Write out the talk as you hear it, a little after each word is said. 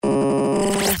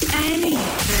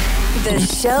The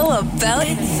show about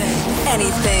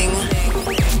anything.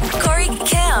 Corey,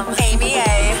 Kim, Amy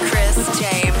A, Chris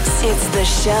James. It's the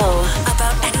show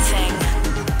about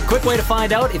anything. Quick way to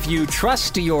find out if you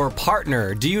trust your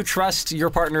partner. Do you trust your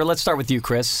partner? Let's start with you,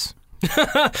 Chris.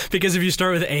 Because if you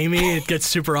start with Amy, it gets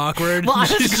super awkward. Well,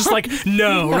 She's just like,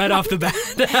 no, right off the bat.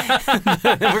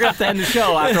 We're going to have to end the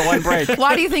show after one break.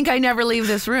 Why do you think I never leave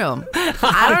this room?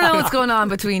 I don't know what's going on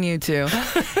between you two.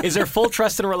 Is there full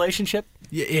trust in a relationship?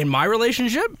 In my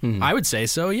relationship, I would say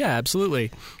so. Yeah,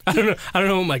 absolutely. I don't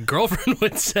know what my girlfriend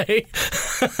would say.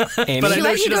 Amy? But I She know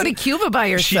let you go to doesn't- Cuba by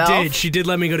yourself. She did. She did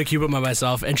let me go to Cuba by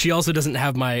myself, and she also doesn't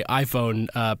have my iPhone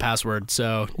password.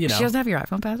 So She doesn't have your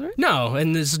iPhone password? No,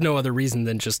 and there's no other reason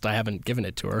than just I haven't given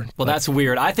it to her. Well, that's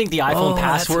weird. I think the iPhone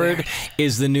that's password weird.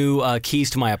 is the new keys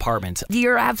to my apartment.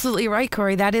 You're absolutely right,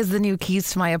 Corey. That is the new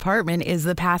keys to my apartment, is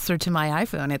the password to my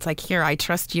iPhone. It's like, here, I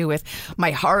trust you with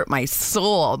my heart, my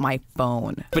soul, my phone.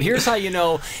 But here's how you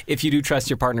know if you do trust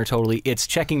your partner totally. It's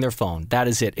checking their phone. That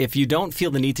is it. If you don't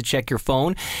feel the need to check your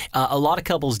phone, a lot of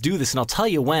couples do this, and I'll tell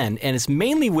you when. And it's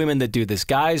mainly women that do this.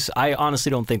 Guys, I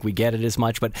honestly don't think we get it as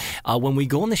much. But when we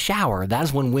go in the shower, that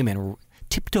is when women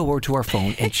tiptoe over to our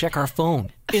phone and check our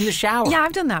phone in the shower. Yeah,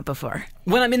 I've done that before.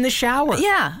 When I'm in the shower.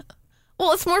 Yeah.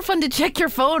 Well, it's more fun to check your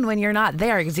phone when you're not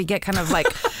there because you get kind of like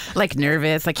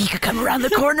nervous, like he could come around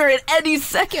the corner at any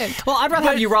second. Well, I'd rather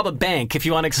have you rob a bank if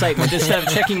you want excitement instead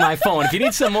of checking my phone. If you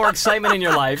need some more excitement in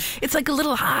your life. It's like a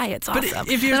little high. It's awesome.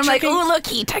 if you're and I'm like, checking- oh, look,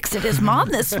 he texted his mom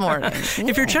this morning.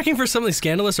 If you're checking for something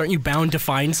scandalous, aren't you bound to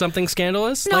find something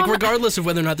scandalous? No, like, I'm not- regardless of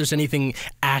whether or not there's anything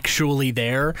actually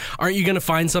there, aren't you going to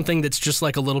find something that's just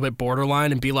like a little bit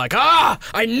borderline and be like,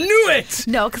 I knew it!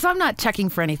 No, because I'm not checking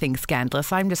for anything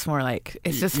scandalous. I'm just more like,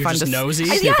 it's just You're fun just to nosy?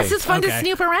 Yes, it's fun to Okay.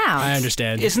 snoop around. I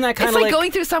understand. Isn't that kind It's of like going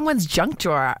through someone's junk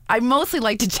drawer. I mostly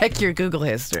like to check your Google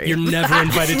history. You're never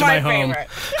invited to my home.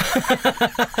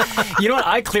 You know what?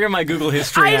 I clear my Google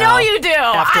history I now know you do.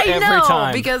 after I every know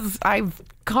time. because I've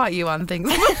caught you on things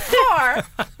before.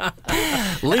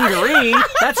 Lingerie?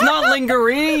 That's not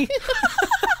lingerie.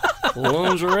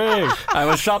 Lingerie. I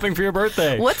was shopping for your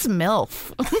birthday. What's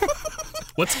MILF?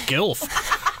 What's GILF?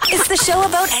 It's the show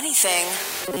about anything.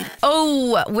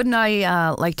 Oh, wouldn't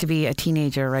I like to be a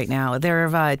teenager right now?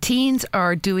 Teens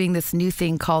are doing this new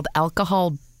thing called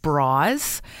alcohol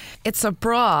bras. It's a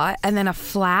bra and then a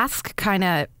flask kind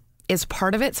of is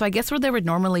part of it. So I guess where there would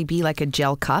normally be like a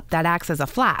gel cup, that acts as a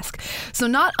flask. So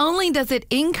not only does it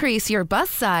increase your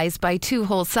bust size by 2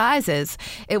 whole sizes,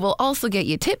 it will also get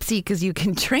you tipsy because you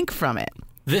can drink from it.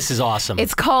 This is awesome.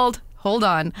 It's called, hold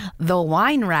on, the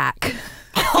Wine Rack.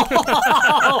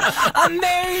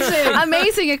 amazing.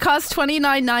 Amazing. It costs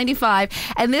 $29.95.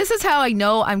 And this is how I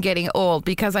know I'm getting old,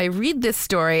 because I read this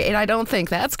story and I don't think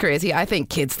that's crazy. I think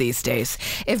kids these days,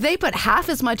 if they put half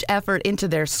as much effort into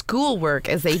their schoolwork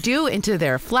as they do into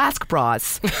their flask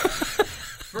bras,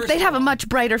 they'd have a much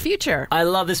brighter future. I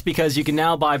love this because you can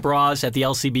now buy bras at the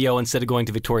LCBO instead of going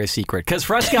to Victoria's Secret. Because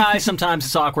for us guys, sometimes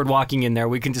it's awkward walking in there.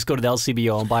 We can just go to the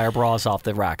LCBO and buy our bras off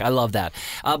the rack. I love that.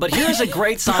 But here's a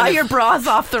great sign. Buy your bras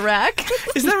off the rack.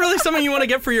 Is that really something you want to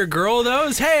get for your girl, though?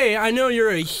 Is, hey, I know you're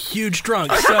a huge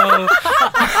drunk, so...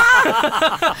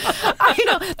 I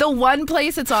know. The one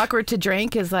place it's awkward to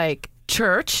drink is like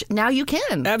church. Now you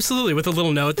can. Absolutely, with a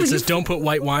little note that says, don't put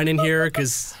white wine in here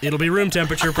because it'll be room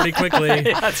temperature pretty quickly.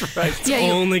 That's right. Yeah,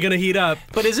 you- Only going to heat up.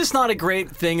 But is this not a great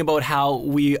thing about how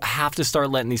we have to start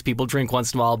letting these people drink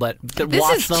once in a while, but This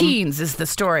watch is them? teens is the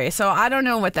story. So I don't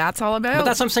know what that's all about. But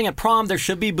that's what I'm saying. At prom, there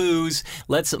should be booze.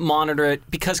 Let's monitor it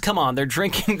because, come on, they're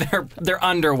drinking their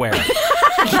underwear.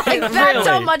 That's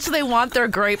how Really? much they want their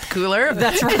grape cooler.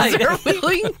 That's right. They're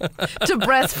willing to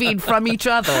breastfeed from each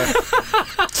other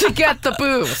to get the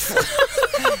booze.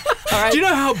 Do you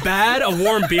know how bad a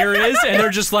warm beer is? And they're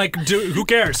just like, who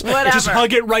cares? Whatever. Just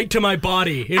hug it right to my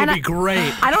body. It'll And be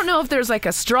great. I don't know if there's like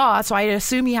a straw, so I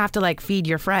assume you have to like feed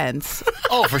your friends.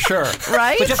 Oh, for sure.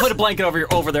 Right? But just put a blanket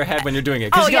over their head when you're doing it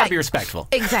because Oh, you got yeah. to be respectful.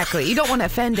 Exactly. You don't want to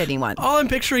offend anyone. All I'm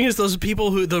picturing is those people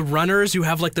the runners who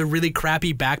have like the really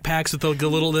crappy backpacks with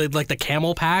the little, like the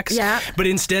camel packs. Yeah. But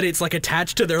instead it's like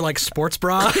attached to their like sports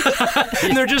bra.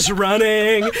 And they're just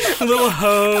running, a little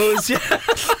hose. Yeah.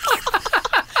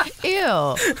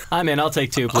 Ew. I'm in. I'll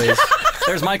take 2, please.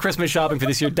 There's my Christmas shopping for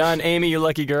this year done. Amy, you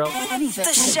lucky girl.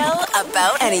 The show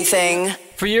about anything.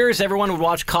 For years, everyone would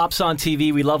watch cops on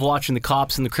TV. We love watching the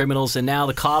cops and the criminals, and now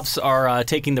the cops are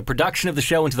taking the production of the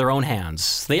show into their own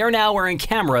hands. They are now wearing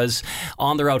cameras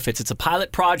on their outfits. It's a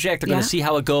pilot project. They're going to see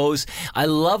how it goes. I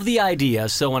love the idea.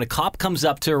 So when a cop comes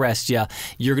up to arrest you,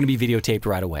 you're going to be videotaped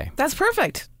right away. That's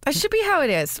perfect. That should be how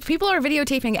it is. People are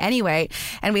videotaping anyway,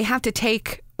 and we have to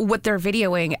take what they're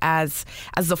videoing as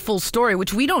the full story,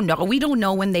 which we don't know. We don't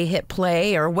know when they hit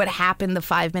play or what happened the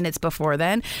 5 minutes before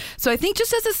then. So I think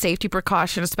just as a safety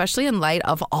precaution, especially in light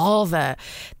of all the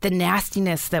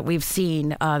nastiness that we've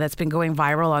seen that's been going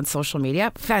viral on social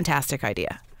media, fantastic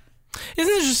idea.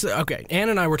 Isn't it just okay? Ann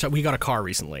and I we got a car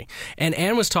recently, and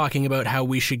Ann was talking about how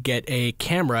we should get a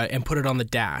camera and put it on the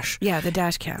dash. Yeah, the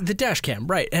dash cam. The dash cam,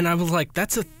 right? And I was like,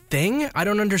 that's a thing? I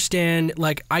don't understand.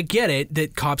 Like, I get it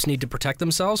that cops need to protect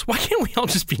themselves. Why can't we all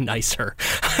just be nicer?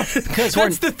 Because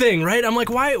that's the thing, right? I'm like,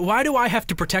 why do I have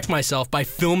to protect myself by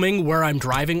filming where I'm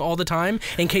driving all the time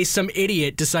in case some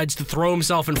idiot decides to throw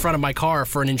himself in front of my car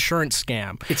for an insurance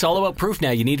scam? It's all about proof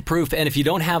now. You need proof, and if you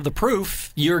don't have the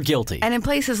proof, you're guilty. And in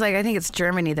places like, I think it's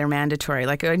Germany, they're mandatory.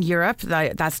 Like in Europe,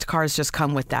 that's cars just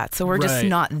come with that. So we're just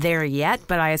not there yet,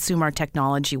 but I assume our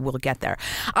technology will get there.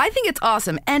 I think it's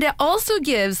awesome. And it also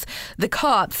gives the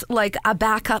cops like a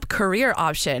backup career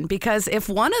option, because if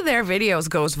one of their videos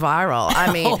goes viral,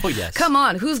 I mean, come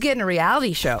on, who's getting a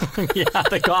reality show? Yeah,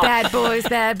 the cops.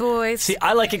 Bad boys. See,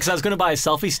 I like it because I was going to buy a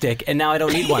selfie stick, and now I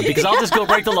don't need one because I'll just go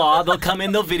break the law. They'll come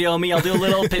in, they'll video me, I'll do a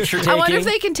little picture taking. I wonder if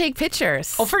they can take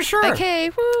pictures. Oh, for sure. Okay,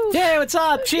 woo. Yeah, what's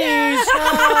up? Cheese.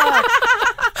 Yeah.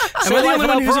 Am I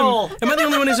the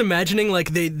only one who's imagining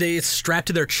like they strapped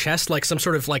to their chest like some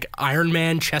sort of like Iron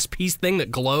Man chest piece thing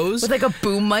that glows? With like a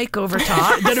boom mic over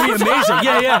top? That'd be amazing.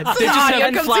 Yeah. They just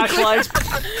have flashlights.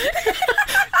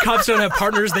 Cops don't have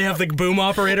partners, they have the boom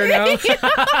operator now.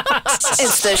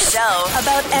 It's the show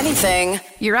about anything.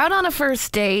 You're out on a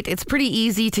first date. It's pretty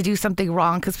easy to do something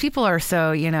wrong because people are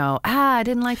so, I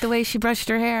didn't like the way she brushed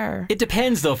her hair. It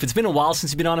depends, though. If it's been a while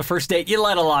since you've been on a first date, you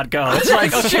let a lot go. It's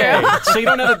like, okay, so you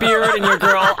don't have a beard and you're a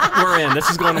girl, we're in.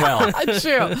 This is going well.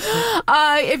 True.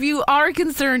 If you are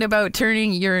concerned about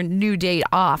turning your new date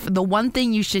off, the one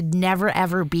thing you should never,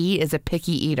 ever be is a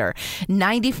picky eater.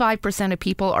 95% of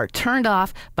people are turned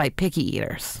off by picky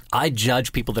eaters. I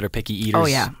judge people that are picky eaters. Oh,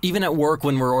 yeah. Even at work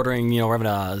when we're ordering, we're having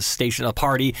a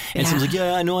party, and someone's like,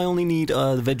 I know I only need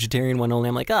the vegetarian one only.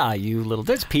 I'm like,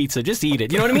 there's pizza, just eat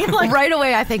it. You know what I mean? Like, right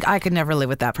away, I think I could never live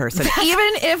with that person. Even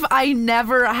if I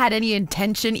never had any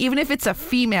intention, even if it's a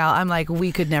female, I'm like,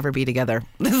 we could never be together.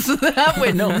 That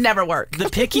would never work. The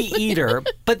picky eater,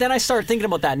 but then I start thinking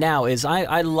about that now, is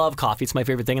I love coffee. It's my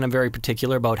favorite thing, and I'm very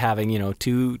particular about having,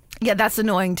 two... Yeah, that's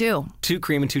annoying too. 2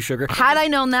 cream and 2 sugar. Had I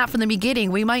known that from the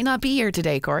beginning, we might not be here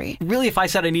today, Corey. Really, if I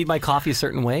said I need my coffee a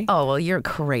certain way? Oh, well, you're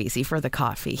crazy for the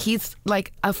coffee. He's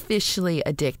like officially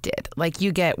addicted. Like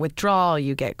you get withdrawal,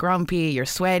 you get grumpy, you're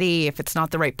sweaty. If it's not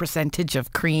the right percentage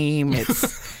of cream,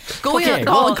 it's going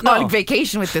on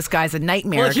vacation with this guy's a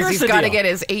nightmare because he's got to get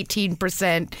his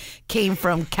 18% came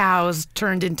from cows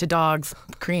turned into dogs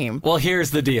cream. Well,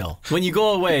 here's the deal. When you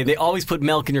go away, they always put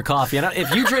milk in your coffee. And if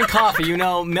you drink coffee,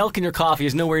 milk in your coffee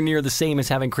is nowhere near the same as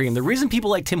having cream. The reason people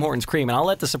like Tim Hortons cream, and I'll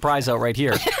let the surprise out right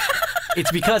here,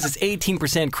 it's because it's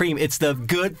 18% cream. It's the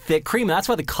good, thick cream. That's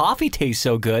why the coffee tastes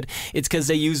so good. It's because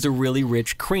they used a really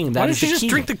rich cream. Why don't you just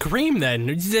drink the cream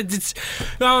then?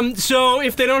 So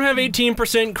if they don't have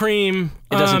 18% cream,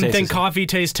 then coffee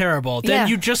tastes terrible. Then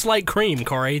you just like cream,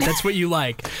 Corey. That's what you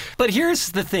like. But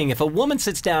here's the thing. If a woman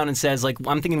sits down and says, like,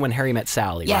 I'm thinking when Harry Met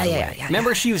Sally. Yeah.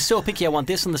 Remember, she was so picky. I want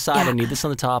this on the side. I need this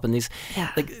on the top. And these.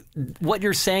 Yeah. Like, what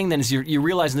you're saying then is you're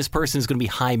realizing this person is going to be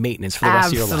high maintenance for the rest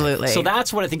of your life. Absolutely. So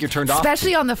that's what I think you're turned off.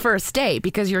 Especially on the first date,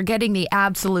 because you're getting the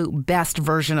absolute best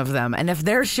version of them. And if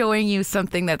they're showing you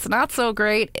something that's not so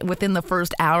great within the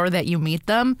first hour that you meet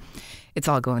them, it's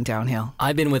all going downhill.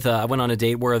 I went on a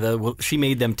date where she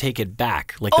made them take it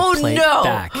back, like the plate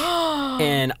back.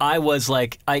 And I was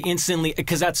like, I instantly,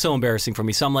 because that's so embarrassing for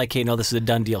me. So I'm like, hey, no, this is a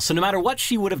done deal. So no matter what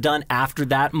she would have done after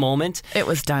that moment, it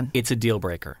was done. It's a deal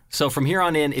breaker. So from here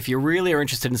on in, if you really are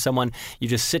interested in someone, you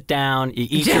just sit down, you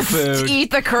eat your food.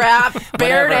 Eat the crap,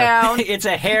 bear down. It's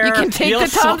a hair. You can take the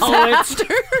tubs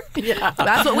after. Yeah.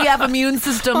 That's what we have immune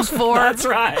systems for. That's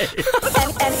right.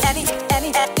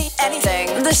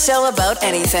 Anything. The show about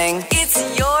anything. It's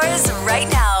yours right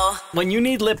now. When you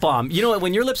need lip balm,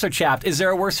 when your lips are chapped, is there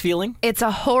a worse feeling? It's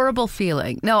a horrible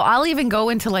feeling. No, I'll even go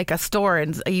into like a store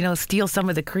and, steal some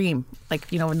of the cream.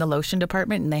 Like, in the lotion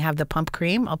department and they have the pump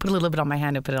cream. I'll put a little bit on my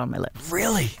hand and put it on my lips.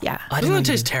 Really? Yeah. Doesn't it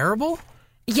taste terrible?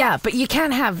 Yeah, but you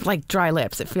can't have like dry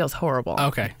lips. It feels horrible.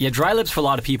 Okay. Yeah, dry lips for a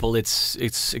lot of people, it's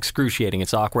excruciating.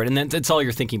 It's awkward. And then it's all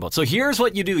you're thinking about. So here's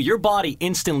what you do. Your body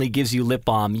instantly gives you lip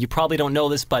balm. You probably don't know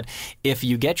this, but if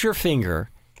you get your finger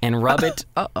and rub it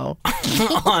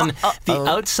on the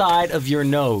outside of your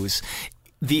nose,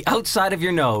 the outside of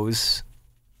your nose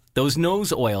those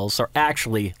nose oils are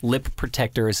actually lip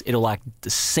protectors. It'll act the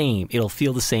same. It'll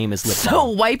feel the same as lip balm. So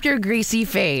wipe your greasy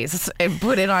face and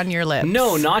put it on your lips.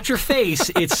 No, not your face.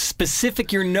 It's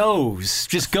specific your nose.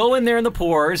 Just go in there in the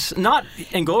pores, and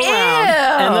go around,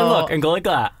 and then look, and go like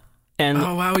that. And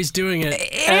oh wow, he's doing it.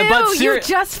 You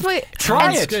just put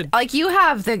try it. Good. Like you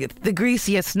have the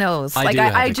greasiest nose. I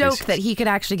joke greasiest. that he could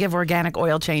actually give organic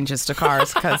oil changes to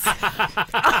cars because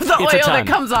the oil that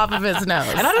comes off of his nose.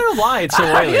 And I don't know why it's so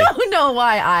oily. I don't know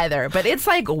why either, but it's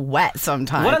like wet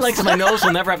sometimes. What I like is my nose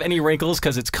will never have any wrinkles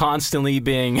because it's constantly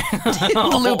being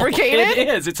lubricated. It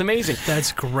is. It's amazing.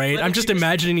 That's great. I'm just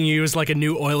imagining you as like a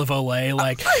new Oil of Olay,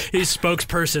 like his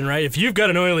spokesperson, right? If you've got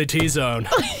an oily T-zone,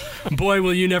 boy,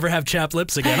 will you never have chapped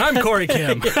lips again. I'm Corey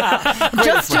Kim.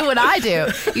 Just do what I do.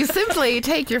 You simply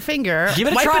take your finger, Give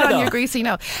it a wipe try, it on though. your greasy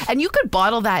nose, and you could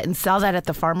bottle that and sell that at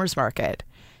the farmer's market.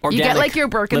 Organic you get like your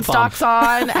Birkenstocks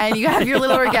on, and you have your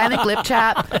little organic lip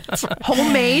chap,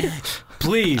 homemade.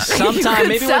 Please, sometime,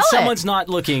 maybe sell when it. someone's not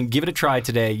looking, give it a try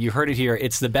today. You heard it here.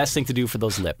 It's the best thing to do for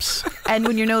those lips. And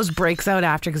when your nose breaks out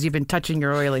after because you've been touching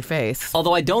your oily face.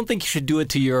 Although I don't think you should do it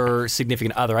to your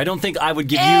significant other. I don't think I would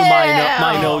give you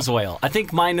my nose oil. I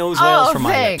think my nose oil is for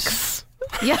my lips.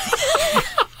 Yeah.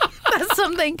 That's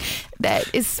something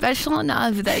that is special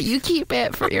enough that you keep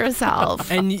it for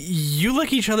yourself. And you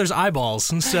lick each other's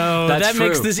eyeballs, and so That's that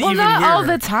makes true. this Well, even not weirder. all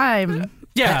the time.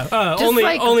 Yeah, Just only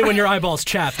like- only when your eyeball's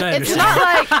chapped. I It's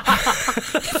understand.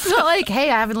 not like, hey,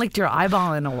 I haven't licked your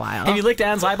eyeball in a while. Have you licked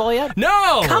Anne's eyeball yet?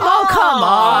 No! Come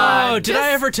on. Oh, did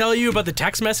I ever tell you about the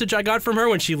text message I got from her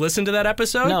when she listened to that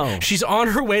episode? No. She's on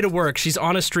her way to work. She's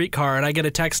on a streetcar, and I get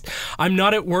a text, I'm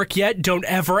not at work yet. Don't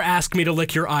ever ask me to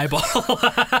lick your eyeball.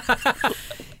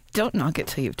 Don't knock it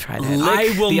till you've tried it. Lick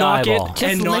I will the knock eyeball. it Just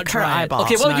and not lick her try it. eyeball.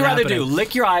 Okay, It's what would not you rather happening. do?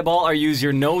 Lick your eyeball or use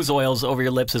your nose oils over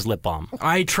your lips as lip balm?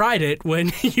 I tried it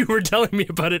when you were telling me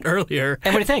about it earlier.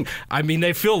 And what do you think? I mean,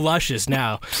 they feel luscious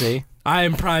now. See? I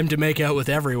am primed to make out with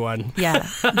everyone. Yeah.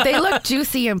 They look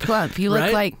juicy and plump. You look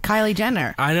Right? like Kylie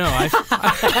Jenner. I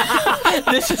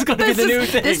know. This is going to be the new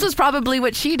thing. This was probably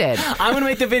what she did. I'm going to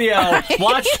make the video.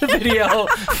 Watch the video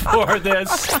for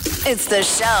this. It's the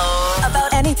show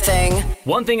about anything.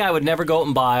 One thing I would never go out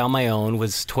and buy on my own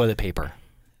was toilet paper.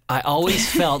 I always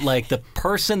felt like the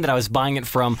person that I was buying it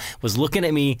from was looking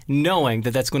at me knowing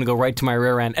that that's going to go right to my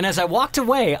rear end. And as I walked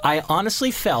away, I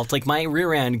honestly felt like my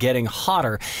rear end getting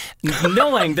hotter,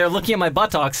 knowing they're looking at my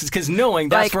buttocks because knowing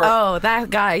that's Like, where... oh, that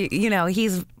guy,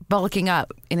 he's bulking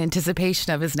up in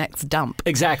anticipation of his next dump.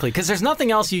 Exactly, because there's nothing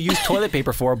else you use toilet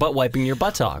paper for but wiping your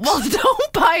buttocks. Well,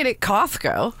 don't buy it at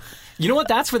Costco. You know what?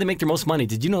 That's where they make their most money.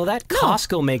 Did you know that?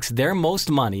 Costco makes their most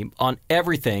money on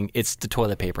everything. It's the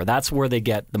toilet paper. That's where they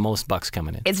get the most bucks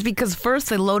coming in. It's because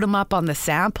first they load them up on the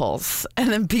samples,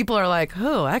 and then people are like,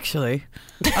 oh, actually,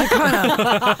 I kind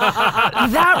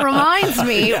of... That reminds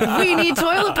me, we need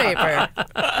toilet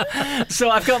paper.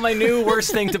 So I've got my new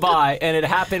worst thing to buy, and it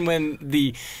happened when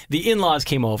the in-laws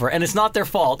came over, and it's not their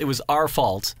fault. It was our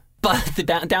fault. But the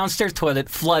downstairs toilet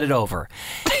flooded over.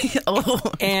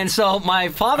 And so my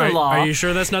father-in-law... Are you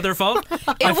sure that's not their fault?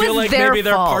 I was feel like their maybe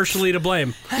they're fault. partially to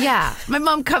blame. Yeah. My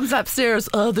mom comes upstairs.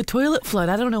 Oh, the toilet flood.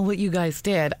 I don't know what you guys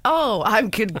did. Oh, I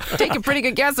could take a pretty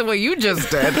good guess at what you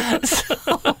just did.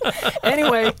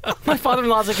 Anyway, my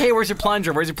father-in-law's like, hey, where's your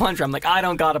plunger? Where's your plunger? I'm like, I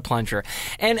don't got a plunger.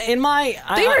 And in my...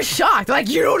 They were shocked. Like,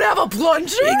 you don't have a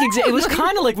plunger? It was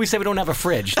kind of like we say we don't have a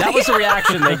fridge. That was the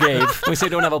reaction they gave when we say we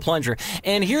don't have a plunger.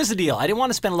 And here's the deal. I didn't want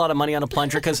to spend a lot of money on a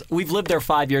plunger because we've lived there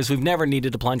 5 years. We've never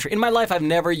needed a plunger. In my life, I've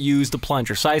never used a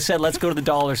plunger. So I said, let's go to the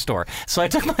dollar store. So I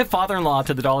took my father-in-law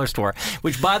to the dollar store,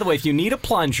 which, by the way, if you need a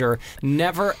plunger,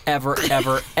 never, ever,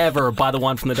 ever, ever buy the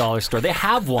one from the dollar store. They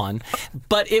have one,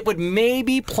 but it would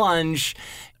maybe plunge...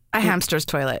 A hamster's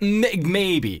toilet.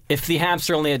 Maybe if the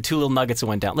hamster only had two little nuggets that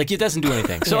went down. Like, it doesn't do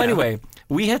anything. So anyway,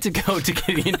 we had to go to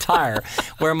Canadian Tire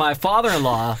where my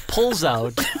father-in-law pulls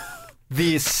out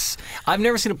this... I've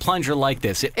never seen a plunger like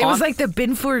this. It was like the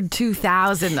Binford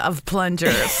 2000 of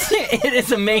plungers. It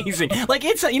is amazing. Like,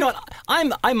 it's you know what?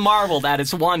 I marveled at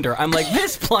its wonder. I'm like,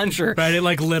 this plunger. Right? It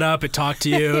like lit up. It talked to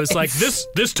you. It's like this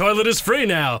toilet is free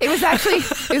now. It was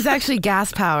actually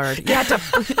gas powered. You had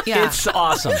to, yeah. It's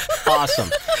awesome.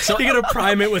 So You gotta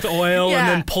prime it with oil and Yeah.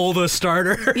 then pull the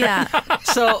starter. Yeah.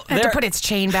 so Had to there, put its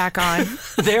chain back on.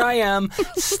 there I am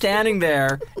standing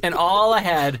there, and all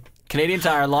ahead, Canadian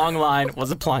Tire, long line,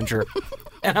 was a plunger.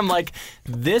 And I'm like,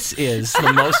 this is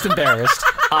the most embarrassed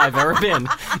I've ever been.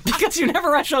 Because you never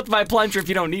rush out to buy a plunger if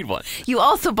you don't need one. You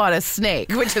also bought a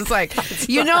snake, which is like,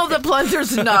 the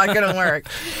plunger's not going to work.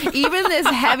 Even this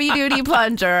heavy-duty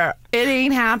plunger, it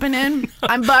ain't happening.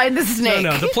 I'm buying the snake.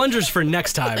 No, the plunger's for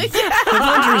next time. The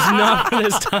plunger's not for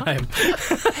this time.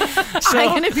 I'm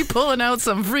going to be pulling out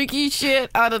some freaky shit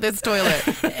out of this toilet.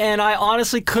 And I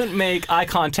honestly couldn't make eye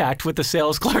contact with the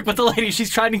sales clerk, but the lady, she's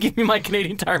trying to give me my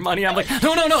Canadian Tire money. I'm like,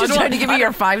 no. She's trying to give me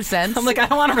your 5 cents. I'm like, I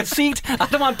don't want a receipt. I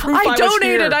don't want proof I was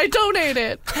here. I donate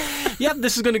it. Yep,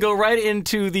 this is going to go right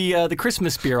into the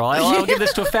Christmas Bureau. I'll give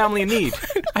this to a family in need.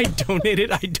 I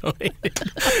donated.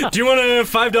 Do you want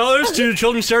 $5 to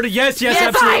Children's Charity? Yes,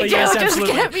 absolutely. Yes,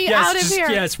 absolutely. Just get me out of here.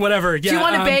 Yes, whatever. Yeah, do you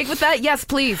want a bag with that? Yes,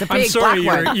 please. A big I'm sorry,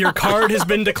 black one. your card has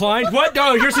been declined. What?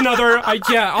 Oh, here's another.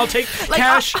 I'll take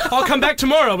cash. I'll come back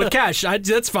tomorrow with cash.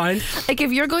 That's fine. Like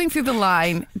if you're going through the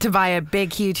line to buy a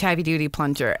big, huge, heavy-duty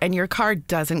plunger and your card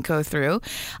doesn't go through,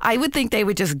 I would think they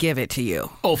would just give it to you.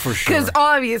 Oh, for sure. Because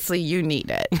obviously you need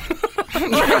it.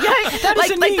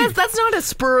 That that's not a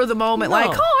spur of the moment. No.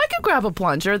 Like, I could grab a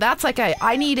plunger. That's like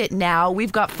I need it now.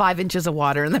 We've got 5 inches of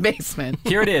water in the basement.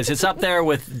 Here it is. It's up there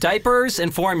with diapers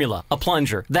and formula. A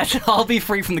plunger. That should all be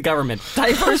free from the government.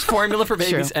 Diapers, formula for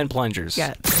babies, and plungers.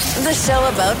 Yeah. The show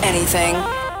about anything.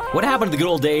 What happened to the good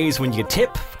old days when you could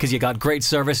tip because you got great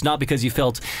service, not because you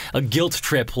felt a guilt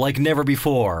trip like never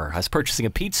before? I was purchasing a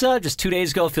pizza just 2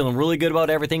 days ago, feeling really good about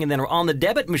everything, and then on the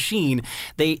debit machine,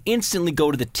 they instantly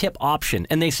go to the tip option,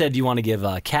 and they said, do you want to give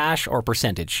cash or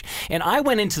percentage? And I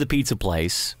went into the pizza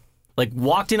place,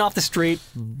 walked in off the street,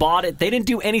 bought it. They didn't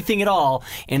do anything at all,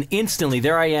 and instantly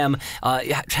there I am.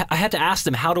 I had to ask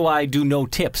them, how do I do no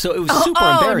tip? So it was super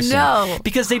embarrassing. No.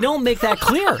 Because they don't make that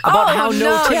clear about how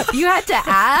no tip. You had to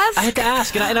ask? I had to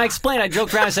ask, and I explained. I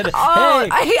joked around. I said, hey.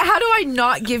 How do I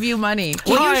not give you money?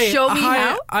 Can you show me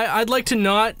how? I'd like to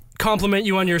not compliment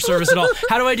you on your service at all.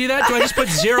 How do I do that? Do I just put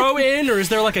 0 in, or is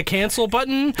there like a cancel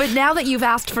button? But now that you've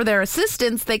asked for their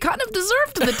assistance, they kind of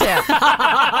deserved the tip.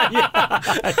 Yeah,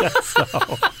 I guess so.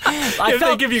 If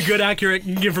they give you good, accurate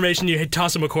information, you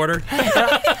toss them a quarter.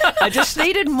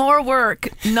 They did more work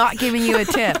not giving you a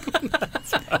tip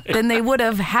than they would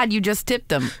have had you just tipped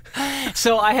them.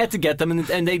 So I had to get them,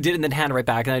 and they did, and then hand it right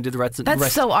back, and I did the rest.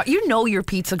 That's so. Your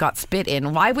pizza got spit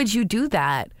in. Why would you do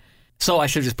that? So I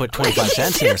should just put 25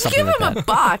 cents in or something like that. Give him a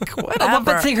buck.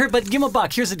 Whatever. But give him a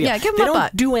buck. Here's the deal. Yeah, give him they a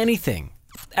buck. don't do anything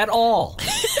at all.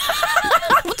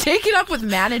 Take it up with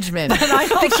management.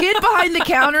 The kid behind the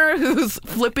counter who's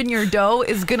flipping your dough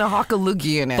is going to hock a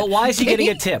loogie in it. But why is he getting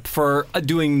a tip for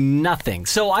doing nothing?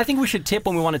 So I think we should tip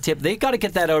when we want to tip. They got to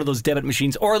get that out of those debit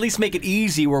machines, or at least make it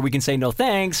easy where we can say no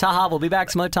thanks. Haha, we'll be back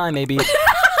some other time maybe.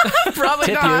 Probably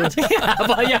tip not. You.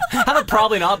 Have a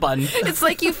probably not button. It's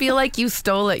like you feel like you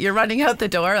stole it. You're running out the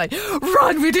door like,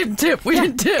 run, we didn't tip.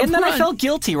 And then I felt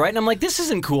guilty, right? And I'm like, this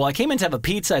isn't cool. I came in to have a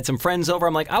pizza. I had some friends over.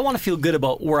 I'm like, I want to feel good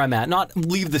about where I'm at, not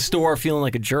leave the store feeling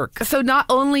like a jerk. So not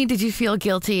only did you feel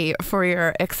guilty for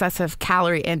your excessive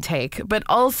calorie intake, but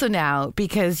also now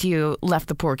because you left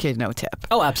the poor kid no tip.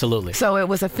 Oh, absolutely. So it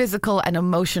was a physical and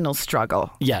emotional struggle.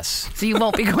 Yes. So you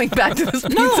won't be going back to this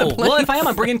pizza place. Well, if I am,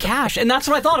 I'm bringing cash. And that's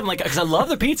what I thought. I'm like, because I love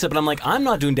the pizza, but I'm like, I'm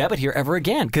not doing debit here ever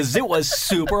again because it was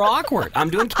super awkward. I'm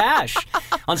doing cash.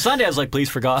 On Sunday, I was like, please,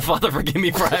 Father, forgive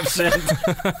me for I've sinned.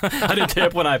 I didn't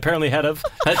tip when I apparently had to,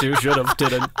 should have,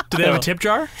 didn't. Do they have a tip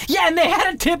jar? Yeah, and they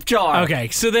had a tip jar. Okay,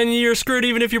 so then you're screwed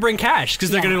even if you bring cash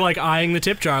because they're going to eyeing the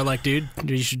tip jar like, dude,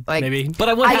 you should maybe.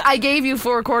 But I gave you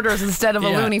 4 quarters instead of a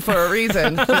loony for a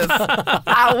reason.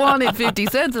 I wanted 50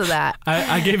 cents of that.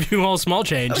 I gave you all small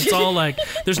change. It's all like,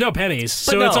 there's no pennies,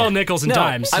 so it's all nickels and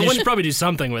dimes. So you should probably do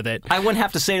something with it. I wouldn't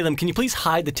have to say to them, can you please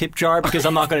hide the tip jar because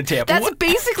I'm not going to tip. That's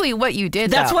basically what you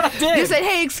did. That's what I did. You said,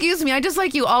 hey, excuse me, I'd just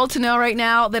like you all to know right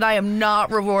now that I am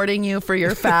not rewarding you for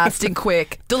your fast and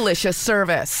quick, delicious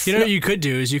service. You know what you could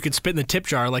do is you could spit in the tip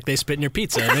jar like they spit in your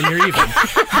pizza, and then you're even.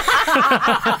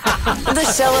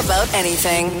 The show about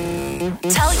anything.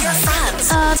 Tell your friends.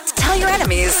 Tell your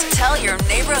enemies. Tell your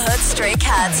neighborhood stray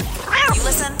cats. You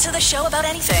listen to the show about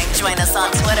anything. Join us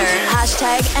on Twitter.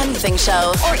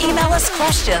 #AnythingShow. Or email us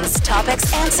questions,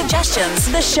 topics, and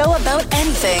suggestions. The show about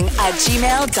anything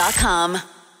 @gmail.com.